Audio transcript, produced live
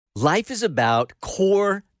Life is about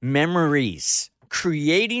core memories,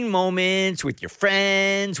 creating moments with your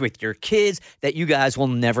friends, with your kids that you guys will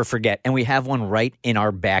never forget. And we have one right in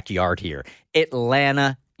our backyard here,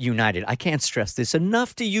 Atlanta United. I can't stress this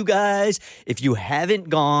enough to you guys. If you haven't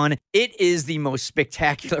gone, it is the most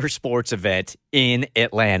spectacular sports event in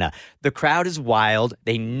Atlanta. The crowd is wild.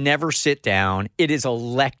 They never sit down. It is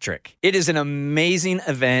electric. It is an amazing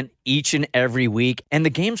event each and every week, and the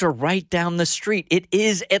games are right down the street. It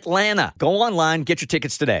is Atlanta. Go online, get your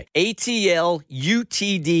tickets today. atlutd.com.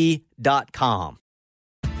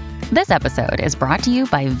 This episode is brought to you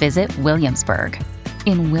by Visit Williamsburg.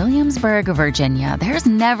 In Williamsburg, Virginia, there's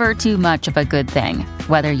never too much of a good thing.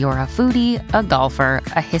 Whether you're a foodie, a golfer,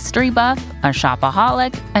 a history buff, a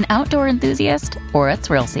shopaholic, an outdoor enthusiast, or a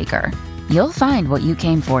thrill seeker, you'll find what you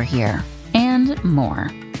came for here and more.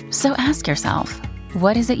 So ask yourself,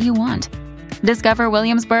 what is it you want? Discover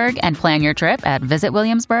Williamsburg and plan your trip at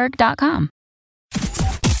visitwilliamsburg.com.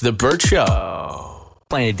 The Burt Show.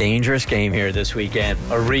 Playing a dangerous game here this weekend.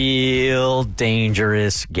 A real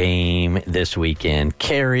dangerous game this weekend.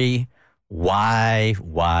 Carrie, why?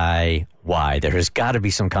 There has got to be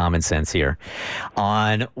some common sense here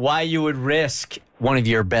on why you would risk one of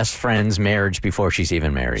your best friend's marriage before she's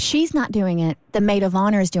even married. She's not doing it. The maid of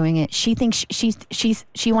honor is doing it. She thinks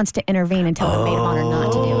she wants to intervene and tell the maid of honor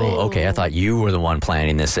not to do it. Okay, I thought you were the one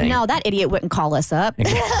planning this thing. No, that idiot wouldn't call us up.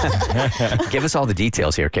 Give us all the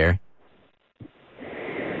details here, Carrie.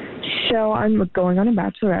 So I'm going on a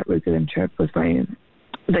bachelorette weekend trip with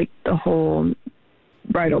the whole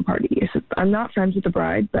bridal party. So I'm not friends with the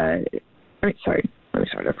bride, but sorry, let me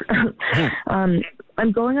start over.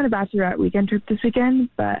 I'm going on a bachelorette weekend trip this weekend,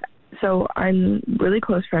 so I'm really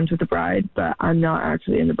close friends with the bride, but I'm not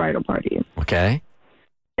actually in the bridal party. Okay.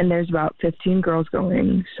 And there's about 15 girls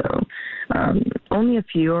going, so only a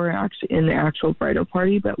few are actually in the actual bridal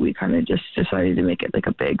party, but we kind of just decided to make it like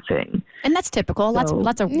a big thing. And that's typical.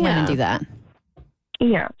 Lots of women do that.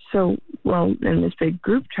 Yeah. So, in this big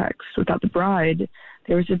group text without the bride,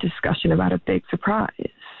 there was a discussion about a big surprise.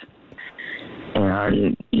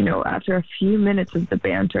 And, after a few minutes of the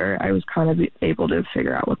banter, I was kind of able to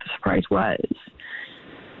figure out what the surprise was.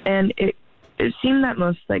 And it seemed that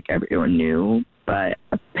most everyone knew, but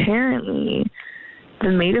apparently the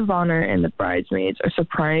maid of honor and the bridesmaids are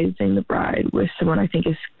surprising the bride with someone I think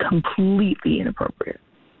is completely inappropriate.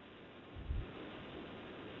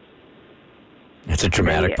 It's a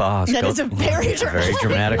dramatic pause. That is a very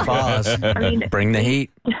dramatic pause. I mean, bring the heat.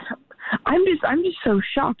 I'm just so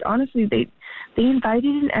shocked. Honestly, they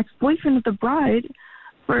invited an ex-boyfriend of the bride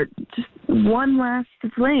for just one last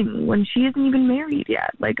fling when she isn't even married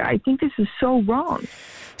yet. I think this is so wrong.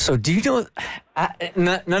 So do you know,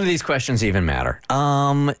 none of these questions even matter.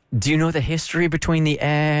 Do you know the history between the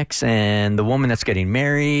ex and the woman that's getting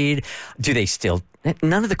married? Do they still,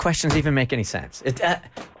 none of the questions even make any sense.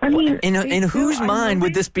 In whose mind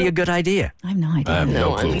would this be a good idea? I have no idea. I have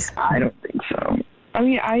no clue. I don't think so. I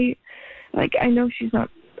mean, I know she's not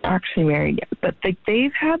actually married yet, but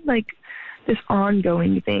they've had this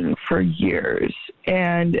ongoing thing for years,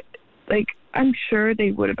 and I'm sure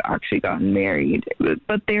they would have actually gotten married,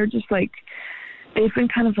 but they're just they've been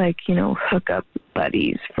kind of hookup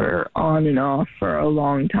buddies for on and off for a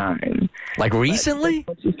long time. Recently?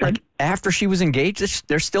 After she was engaged,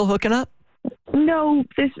 they're still hooking up? No,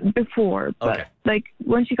 this before, but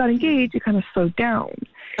when she got engaged, it kind of slowed down.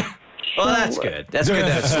 Well, that's good. That's good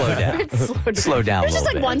that it slowed down. Slow down a It's little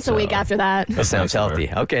just bit. once a week after that. That sounds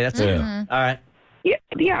healthy. Okay, that's good. All right. Yeah.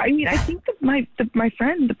 I mean, I think that my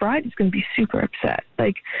friend, the bride, is going to be super upset.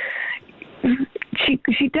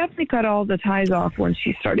 She definitely cut all the ties off when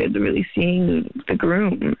she started really seeing the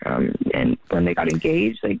groom, and when they got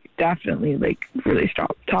engaged, definitely really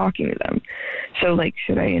stopped talking to them. So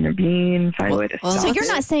should I intervene? Find a way to stop So you're it?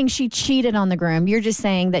 not saying she cheated on the groom. You're just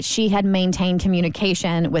saying that she had maintained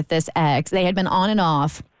communication with this ex. They had been on and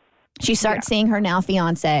off. She starts seeing her now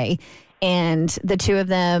fiance, and the two of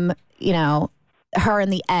them, her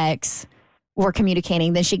and the ex were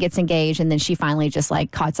communicating. Then she gets engaged, and then she finally just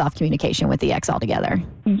cuts off communication with the ex altogether.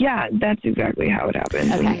 Yeah, that's exactly how it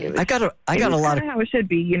happened. Okay. I got a lot of how it should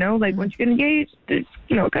be. Once you get engaged, there's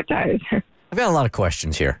cut ties. I've got a lot of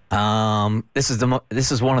questions here. This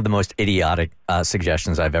is one of the most idiotic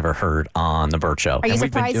suggestions I've ever heard on the Burt Show, and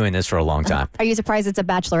we've been doing this for a long time. Are you surprised it's a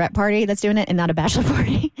bachelorette party that's doing it and not a bachelor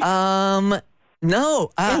party?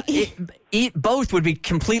 No, both would be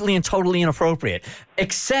completely and totally inappropriate,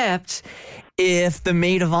 except if the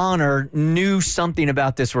maid of honor knew something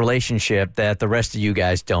about this relationship that the rest of you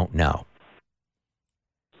guys don't know.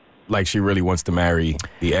 like she really wants to marry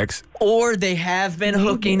the ex. Or they have been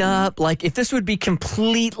hooking up. Like, if this would be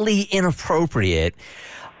completely inappropriate,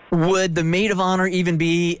 would the maid of honor even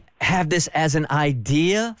have this as an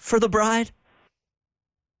idea for the bride?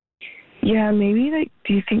 Yeah, maybe, like,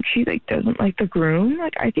 do you think she, like, doesn't like the groom?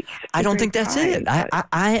 Like, I don't think that's it.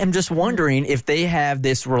 I am just wondering if they have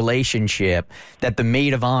this relationship that the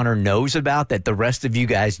maid of honor knows about, that the rest of you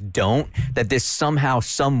guys don't, that this somehow,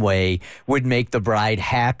 some way would make the bride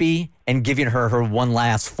happy and giving her one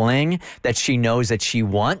last fling that she knows that she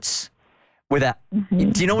wants. Without,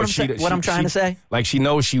 do you know what I'm trying to say? Like, she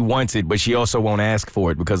knows she wants it, but she also won't ask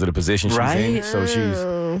for it because of the position she's in. So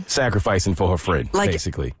she's sacrificing for her friend,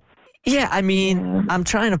 basically. Yeah, I mean, I'm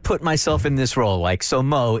trying to put myself in this role. Like, so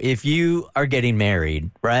Mo, if you are getting married,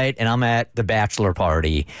 right, and I'm at the bachelor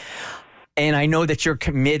party, and I know that you're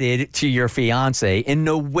committed to your fiance, in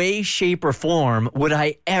no way, shape, or form would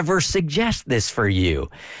I ever suggest this for you.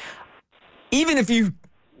 Even if you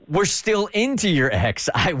were still into your ex,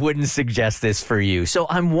 I wouldn't suggest this for you. So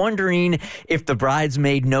I'm wondering if the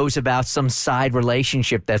bridesmaid knows about some side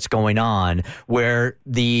relationship that's going on where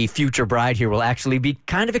the future bride here will actually be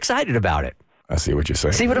kind of excited about it. I see what you're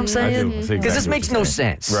saying. See what I'm saying? I do. Because this makes no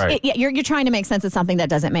sense. Right. You're trying to make sense of something that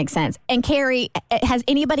doesn't make sense. And Carrie, has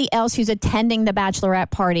anybody else who's attending the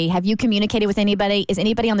bachelorette party, have you communicated with anybody? Is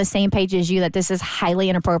anybody on the same page as you that this is highly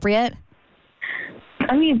inappropriate?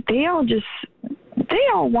 I mean, they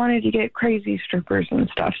all wanted to get crazy strippers and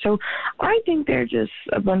stuff. So I think they're just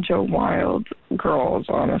a bunch of wild girls,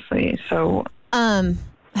 honestly. So, and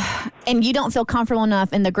you don't feel comfortable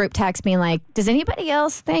enough in the group text being like, does anybody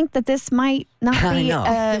else think that this might not be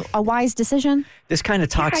a wise decision? This kind of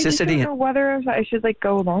toxicity. I just don't know whether I should like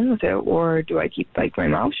go along with it, or do I keep like my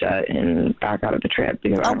mouth shut and back out of the trip?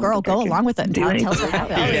 Because Go along with it and tell us what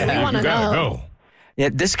happened. We want to know. Go. Yeah,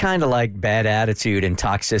 this kind of like bad attitude and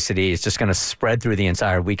toxicity is just going to spread through the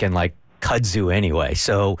entire weekend like kudzu anyway.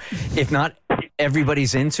 So if not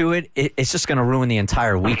everybody's into it, it's just going to ruin the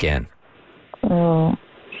entire weekend. I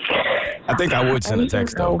think I would send a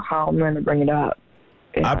text, though. I don't know how I'm going to bring it up.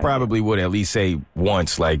 I probably would at least say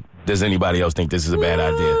once, like, does anybody else think this is a bad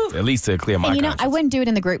idea? At least to clear my conscience. I wouldn't do it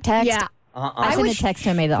in the group text. Yeah. I send a text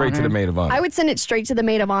to a maid of honor. Straight to the maid of honor. I would send it straight to the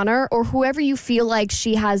maid of honor or whoever you feel like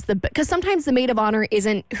she has because sometimes the maid of honor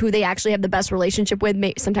isn't who they actually have the best relationship with.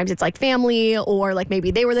 Sometimes it's like family or like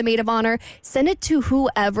maybe they were the maid of honor. Send it to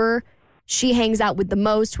whoever she hangs out with the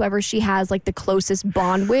most, whoever she has like the closest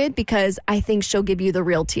bond with, because I think she'll give you the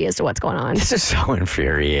real tea as to what's going on. This is so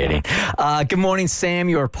infuriating. Good morning, Sam.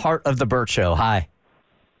 You're part of the Burt Show. Hi.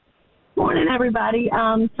 Morning, everybody.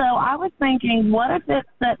 So I was thinking, what if it's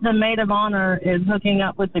that the maid of honor is hooking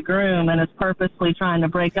up with the groom and is purposely trying to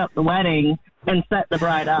break up the wedding and set the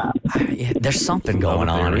bride up? Yeah, there's something going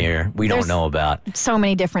on here we don't know about. So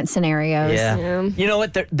many different scenarios. Yeah. You know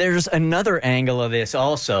what? There's another angle of this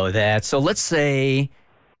also so let's say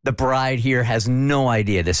the bride here has no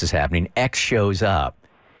idea this is happening. Ex shows up.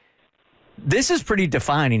 This is pretty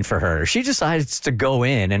defining for her. She decides to go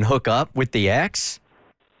in and hook up with the ex.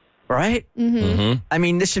 Right? Mm-hmm. I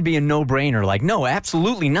mean, this should be a no-brainer. Like, no,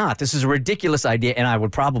 absolutely not. This is a ridiculous idea, and I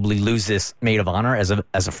would probably lose this maid of honor as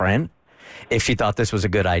a friend if she thought this was a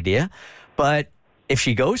good idea. But if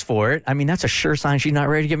she goes for it, I mean, that's a sure sign she's not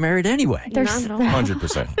ready to get married anyway.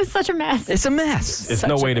 100%. It's such a mess. It's a mess. There's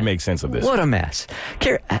no way to make sense of this. What a mess.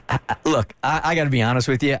 Carrie, look, I got to be honest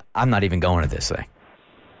with you. I'm not even going to this thing.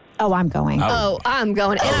 Oh, I'm going. I'm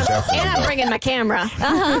going. And I'm bringing my camera.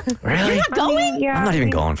 Really? You're not going? Yeah, I'm not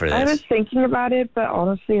even going for this. I was thinking about it, but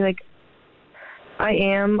honestly, like, I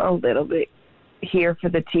am a little bit here for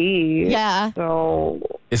the tea. Yeah. So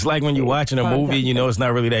it's like when you're watching a movie, you know it's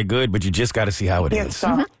not really that good, but you just got to see how it is.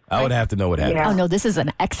 I would have to know what happened. Yeah. Oh, no, this is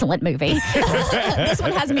an excellent movie. This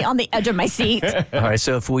one has me on the edge of my seat. All right,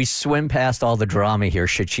 so if we swim past all the drama here,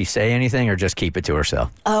 should she say anything or just keep it to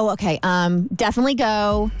herself? Oh, okay. Definitely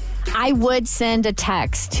go. I would send a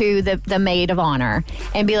text to the maid of honor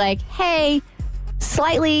and be like, hey,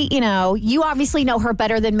 slightly, you obviously know her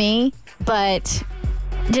better than me, but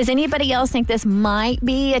does anybody else think this might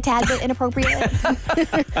be a tad bit inappropriate?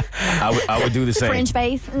 I would do the same. Fringe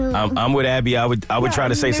face. I'm with Abby. I would try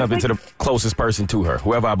to say something to the closest person to her,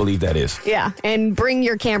 whoever I believe that is. Yeah, and bring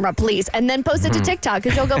your camera, please. And then post it to TikTok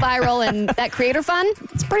because you'll go viral and that creator fun,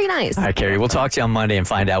 it's pretty nice. All right, Carrie, we'll talk to you on Monday and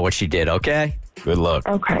find out what she did, okay? Good luck.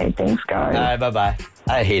 Okay, thanks, guys. All right, bye-bye.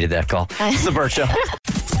 I hated that call. It's The Burt Show.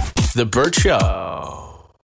 The Burt Show.